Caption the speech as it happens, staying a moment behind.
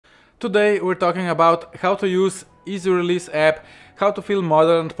Today we're talking about how to use Easy Release app, how to fill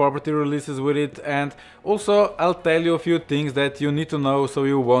model and property releases with it, and also I'll tell you a few things that you need to know so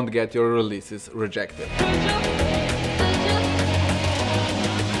you won't get your releases rejected.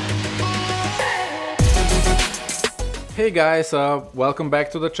 Hey guys, welcome back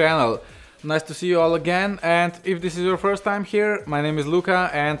to the channel. Nice to see you all again, and if this is your first time here, my name is Luca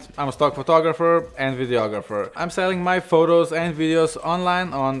and I'm a stock photographer and videographer. I'm selling my photos and videos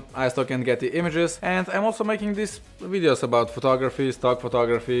online on iStock and Getty Images, and I'm also making these videos about photography, stock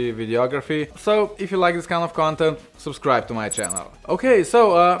photography, videography. So if you like this kind of content, subscribe to my channel. Okay,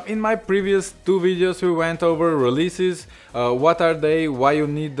 so in my previous two videos we went over releases, what are they, why you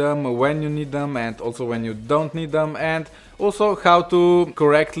need them, when you need them, and also when you don't need them, and also how to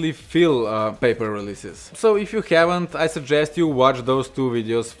correctly fill paper releases. So if you haven't, I suggest you watch those two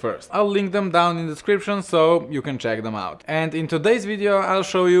videos first. I'll link them down in the description so you can check them out. And in today's video I'll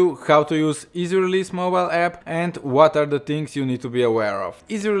show you how to use Easy Release mobile app and what are the things you need to be aware of.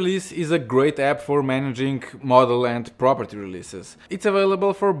 Easy Release is a great app for managing model and property releases. It's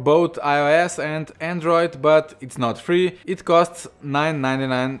available for both iOS and Android, but it's not free. It costs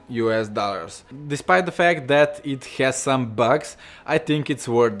 $9.99 US. Despite the fact that it has some bugs, I think it's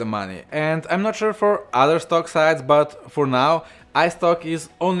worth the money. And I'm not sure for other stock sites, but for now iStock is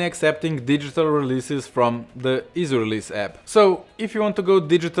only accepting digital releases from the Easy Release app. So if you want to go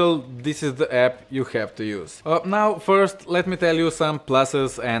digital, this is the app you have to use. Now first let me tell you some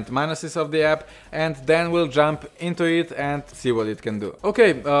pluses and minuses of the app, and then we'll jump into it and see what it can do.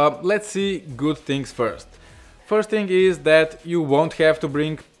 Okay, let's see good things first. First thing is that you won't have to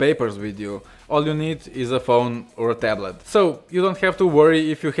bring papers with you. All you need is a phone or a tablet. So you don't have to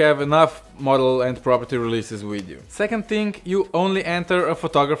worry if you have enough model and property releases with you. Second thing, you only enter a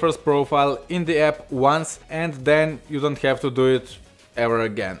photographer's profile in the app once and then you don't have to do it ever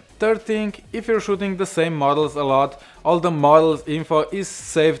again. Third thing, if you're shooting the same models a lot, all the models info is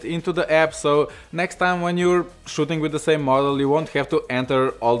saved into the app, so next time when you're shooting with the same model you won't have to enter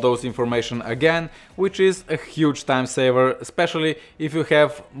all those information again, which is a huge time saver, especially if you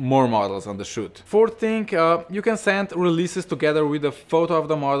have more models on the shoot. Fourth thing, you can send releases together with a photo of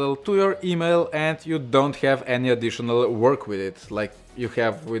the model to your email and you don't have any additional work with it, like you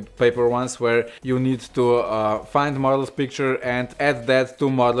have with paper ones where you need to find model's picture and add that to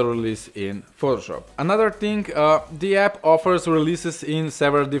model release in Photoshop. Another thing, the app offers releases in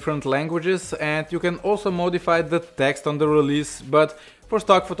several different languages and you can also modify the text on the release, but for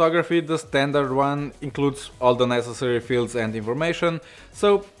stock photography the standard one includes all the necessary fields and information,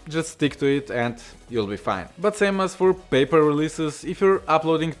 so just stick to it and you'll be fine. But same as for paper releases, if you're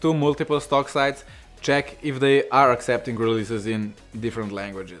uploading to multiple stock sites, check if they are accepting releases in different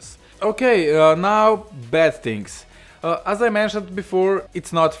languages. Okay, now bad things. As I mentioned before,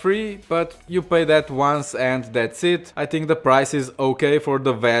 it's not free, but you pay that once and that's it. I think the price is okay for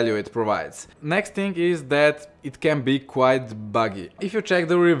the value it provides. Next thing is that it can be quite buggy. If you check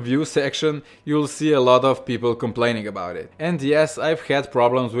the review section, you'll see a lot of people complaining about it. And yes, I've had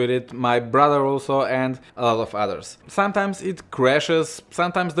problems with it, my brother also, and a lot of others. Sometimes it crashes,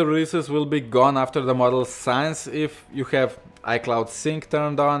 sometimes the releases will be gone after the model signs if you have iCloud sync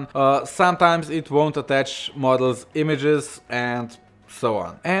turned on, sometimes it won't attach models' images, and so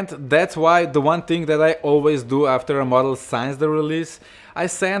on. And that's why the one thing that I always do after a model signs the release, I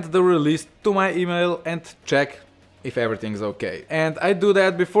send the release to my email and check if everything's okay. And I do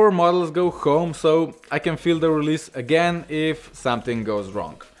that before models go home so I can fill the release again if something goes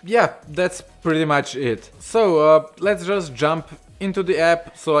wrong. Yeah, that's pretty much it. So let's just jump into the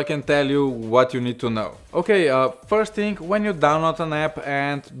app so I can tell you what you need to know. Okay, first thing, when you download an app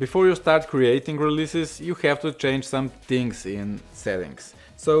and before you start creating releases, you have to change some things in settings.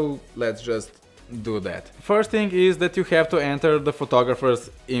 So let's just do that. First thing is that you have to enter the photographer's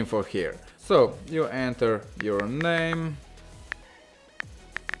info here. So you enter your name,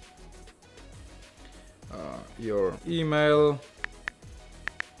 your email,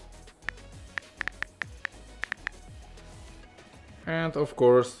 and of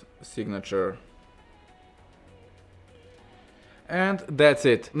course signature. And that's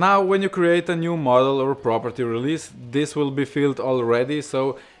it. Now when you create a new model or property release, this will be filled already,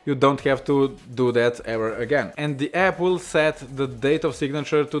 so you don't have to do that ever again. And the app will set the date of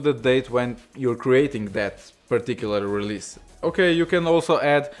signature to the date when you're creating that particular release. Okay, you can also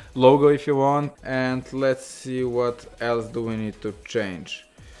add logo if you want, and let's see what else do we need to change.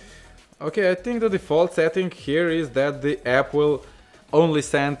 Okay, I think the default setting here is that the app will only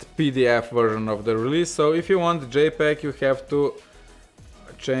send PDF version of the release, so if you want JPEG you have to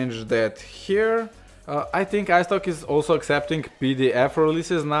change that here. I think iStock is also accepting PDF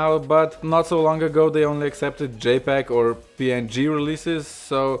releases now, but not so long ago they only accepted JPEG or PNG releases,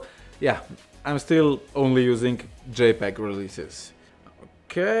 so yeah, I'm still only using JPEG releases.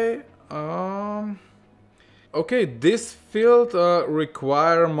 Okay, okay, this field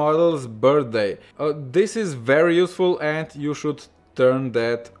require model's birthday. This is very useful and you should turn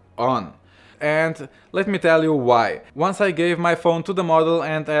that on. And let me tell you why. Once I gave my phone to the model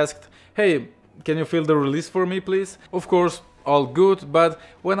and asked, hey, can you fill the release for me, please? Of course, all good, but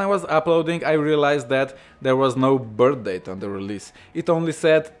when I was uploading, I realized that there was no birth date on the release. It only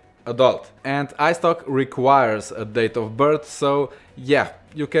said adult. And iStock requires a date of birth, so yeah,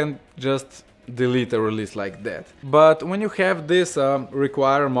 you can just delete a release like that. But when you have this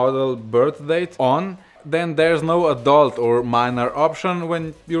require model birth date on, then there's no adult or minor option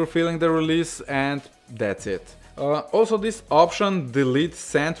when you're filling the release, and that's it. Also, this option delete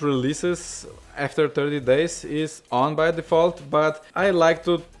sent releases after 30 days is on by default, but I like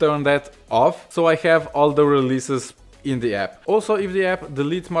to turn that off so I have all the releases in the app. Also, if the app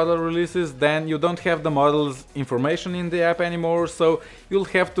deletes model releases, then you don't have the model's information in the app anymore, so you'll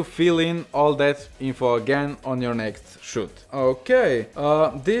have to fill in all that info again on your next shoot. Okay,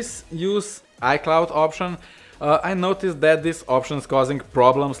 this use iCloud option, I noticed that this option is causing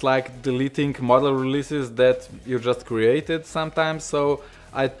problems like deleting model releases that you just created sometimes, so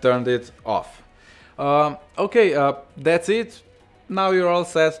I turned it off. Okay, that's it. Now you're all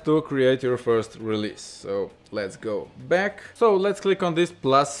set to create your first release. So let's go back. So let's click on this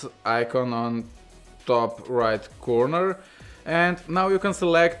plus icon on top right corner, and now you can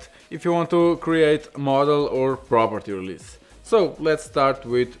select if you want to create model or property release. So let's start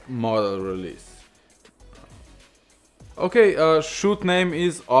with model release. Okay, shoot name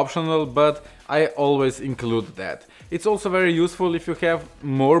is optional, but I always include that. It's also very useful if you have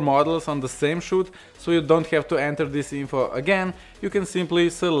more models on the same shoot, so you don't have to enter this info again. You can simply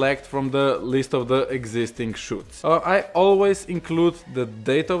select from the list of the existing shoots. I always include the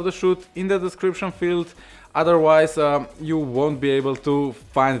date of the shoot in the description field, otherwise you won't be able to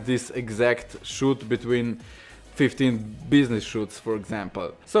find this exact shoot between 15 business shoots, for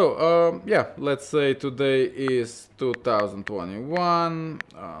example. So yeah, let's say today is 2021,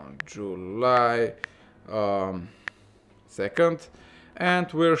 July 2nd,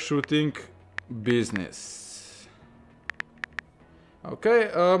 and we're shooting business.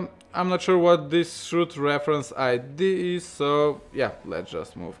 Okay, I'm not sure what this shoot reference ID is, so yeah, let's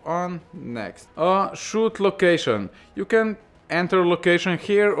just move on. Next, shoot location. You can enter location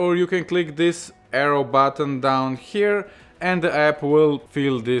here, or you can click this arrow button down here and the app will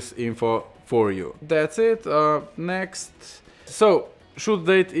fill this info for you. That's it. Next. So shoot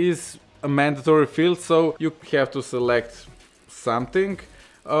date is a mandatory field, so you have to select something,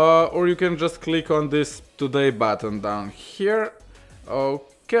 or you can just click on this today button down here.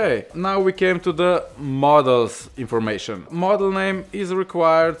 Okay, now we came to the model's information. Model name is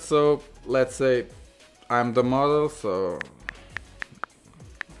required, so let's say I'm the model, so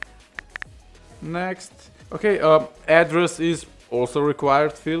next. Okay, address is also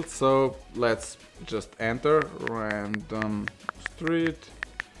required field, so let's just enter random street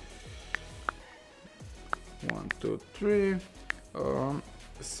 123,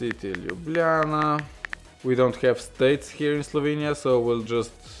 city Ljubljana. We don't have states here in Slovenia, so we'll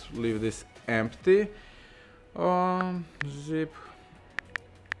just leave this empty. Zip.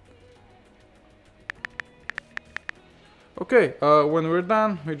 Okay, when we're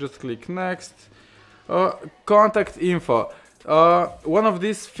done, we just click next. Contact info. One of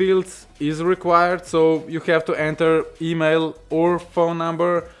these fields is required, so you have to enter email or phone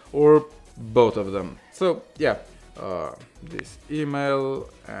number or both of them. So yeah, this email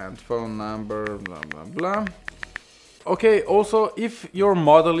and phone number, blah blah blah. Okay, also if your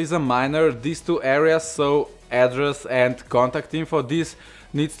model is a minor, these two areas, so address and contact info, this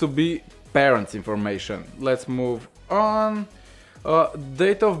needs to be parents' information. Let's move on.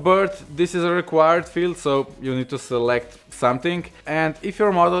 Date of birth, this is a required field, so you need to select something. And if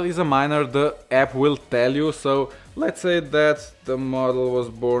your model is a minor, the app will tell you. So let's say that the model was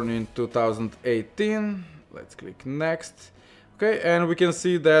born in 2018. Let's click next. Okay, and we can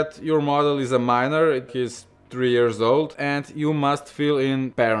see that your model is a minor. It is 3 years old, and you must fill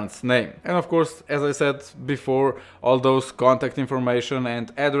in parent's name. And of course, as I said before, all those contact information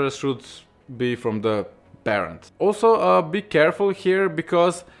and address should be from the parent. Also, be careful here,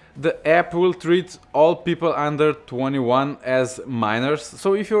 because the app will treat all people under 21 as minors.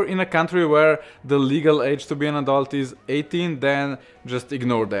 So if you're in a country where the legal age to be an adult is 18, then just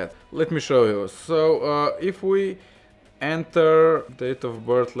ignore that. Let me show you. So if we enter date of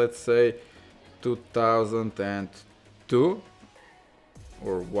birth, let's say 2002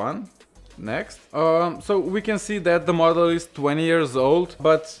 or 1. Next. So we can see that the model is 20 years old,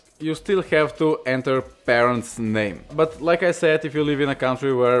 but you still have to enter parent's name. But like I said, if you live in a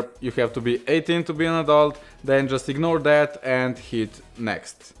country where you have to be 18 to be an adult, then just ignore that and hit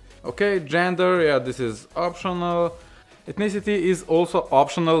next. Okay, gender, yeah, this is optional. Ethnicity is also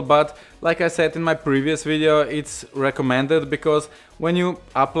optional, but like I said in my previous video, it's recommended because when you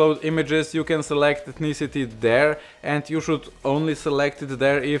upload images you can select ethnicity there, and you should only select it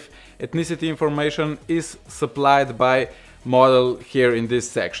there if ethnicity information is supplied by model here in this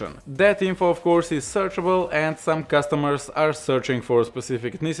section. That info of course is searchable, and some customers are searching for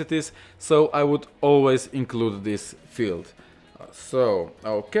specific ethnicities, so I would always include this field. So,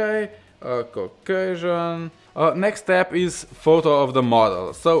 okay, Caucasian. Next step is photo of the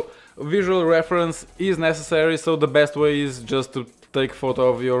model. So visual reference is necessary, so the best way is just to take photo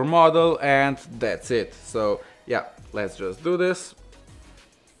of your model and that's it. So yeah, let's just do this.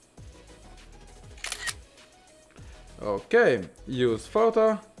 Okay, use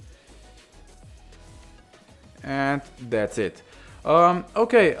photo and that's it.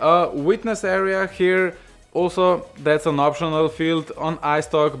 Okay, witness area here. Also, that's an optional field on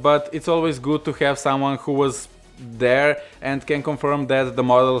iStock, but it's always good to have someone who was there and can confirm that the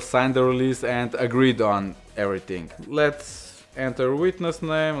model signed the release and agreed on everything. Let's enter witness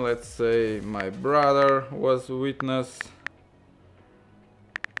name. Let's say my brother was witness.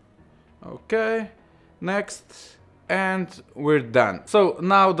 Okay, next, and we're done. So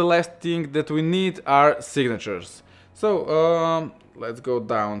now the last thing that we need are signatures. So let's go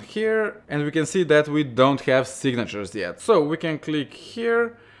down here and we can see that we don't have signatures yet. So we can click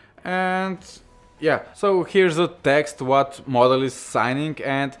here and yeah, so here's the text what model is signing,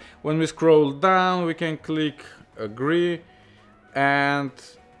 and when we scroll down we can click agree and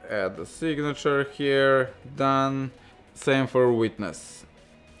add the signature here, done. Same for witness.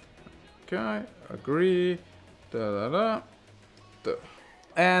 Okay, agree,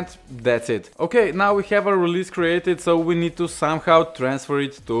 and that's it. Okay, now we have a release created, so we need to somehow transfer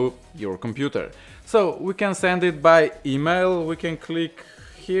it to your computer. So we can send it by email. We can click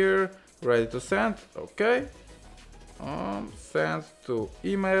here, ready to send. Okay, send to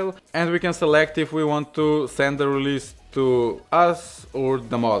email, and we can select if we want to send the release to us or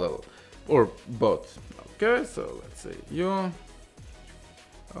the model, or both. Okay, so let's say you.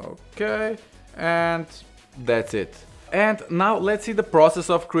 Okay, and that's it. And now let's see the process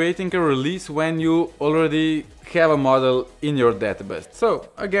of creating a release when you already have a model in your database. So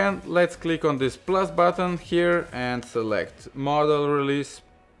again, let's click on this plus button here and select model release.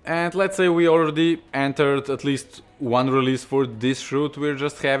 And let's say we already entered at least one release for this shoot we're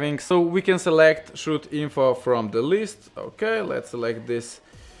just having. So we can select shoot info from the list. Okay, let's select this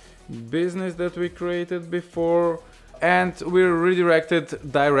business that we created before. And we're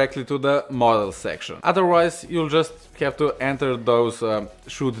redirected directly to the model section. Otherwise, you'll just have to enter those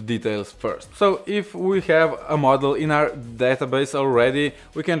shoot details first. So if we have a model in our database already,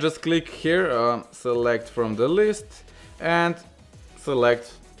 we can just click here, select from the list and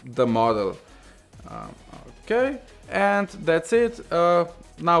select the model. Okay, and that's it.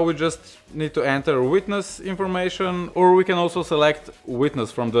 Now we just need to enter witness information, or we can also select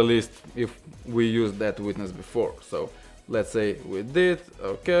witness from the list if we used that witness before. So let's say we did.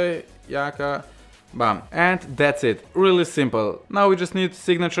 Okay, Yaka, bam, and that's it. Really simple. Now we just need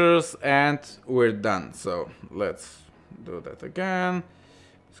signatures and we're done. So let's do that again.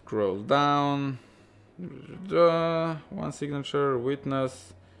 Scroll down. One signature,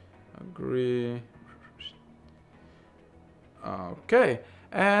 witness, agree. Okay,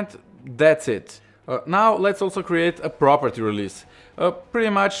 and that's it. Now let's also create a property release. Pretty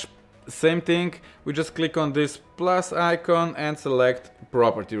much same thing, we just click on this plus icon and select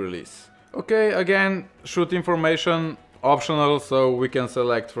property release. Okay, again, shoot information optional, so we can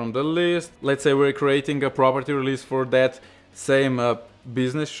select from the list. Let's say we're creating a property release for that same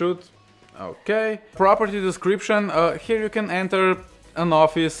business shoot. Okay, property description, here you can enter an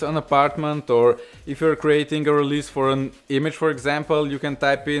office, an apartment, or if you're creating a release for an image, for example, you can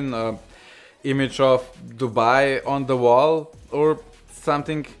type in image of Dubai on the wall or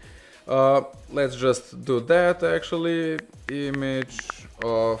something. Let's just do that actually, image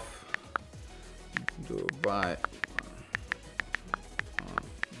of Dubai on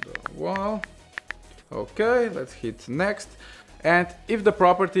the wall. Okay, let's hit next. And if the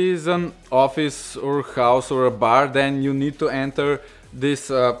property is an office or house or a bar, then you need to enter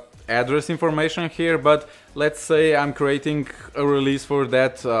this address information here. But let's say I'm creating a release for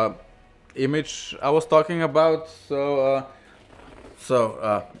that image I was talking about. So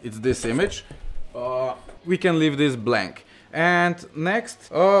it's this image. we can leave this blank. And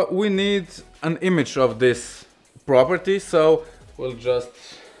next, we need an image of this property, so we'll just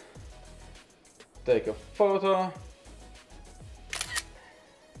take a photo,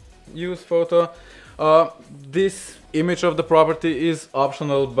 use photo. This image of the property is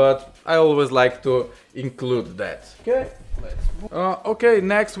optional, but I always like to include that. Okay, okay,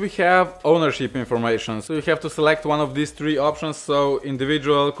 next we have ownership information. So you have to select one of these three options, so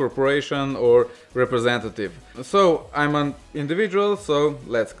individual, corporation or representative. So I'm an individual, so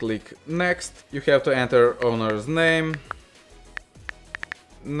let's click next. You have to enter owner's name,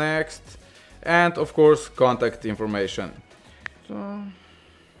 next, and of course contact information. So,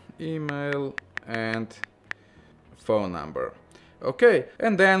 email and phone number. Okay,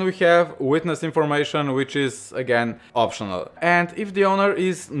 and then we have witness information, which is again optional. And if the owner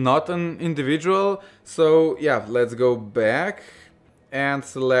is not an individual, so yeah, let's go back and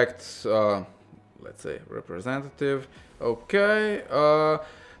select let's say representative. Okay,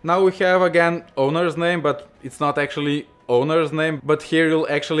 now we have again owner's name, but it's not actually owner's name, but here you'll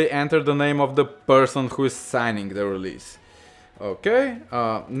actually enter the name of the person who is signing the release. Okay,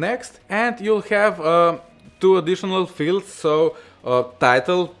 next, and you'll have two additional fields, so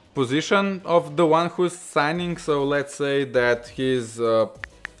title, position of the one who's signing, so let's say that he's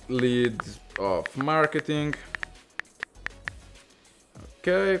lead of marketing.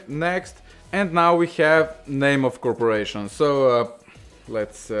 Okay, next, and now we have name of corporation, so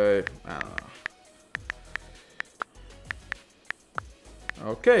let's say, I don't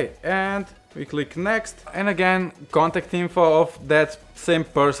know. Okay, and we click next, and again contact info of that same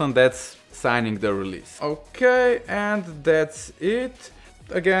person that's signing the release. Okay, and that's it.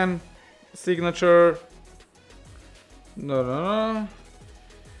 Again, signature,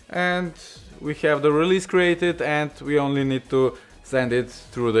 and we have the release created, and we only need to send it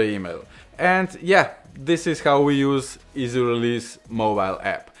through the email. And yeah, this is how we use Easy Release mobile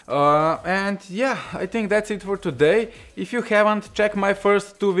app. And yeah, I think that's it for today. If you haven't, check my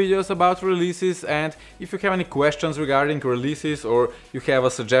first two videos about releases, and if you have any questions regarding releases or you have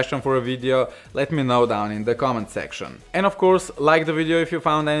a suggestion for a video, let me know down in the comment section. And of course, like the video if you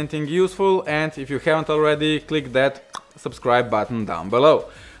found anything useful, and if you haven't already, click that subscribe button down below.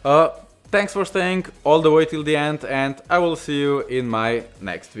 Thanks for staying all the way till the end, and I will see you in my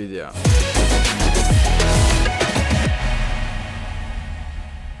next video.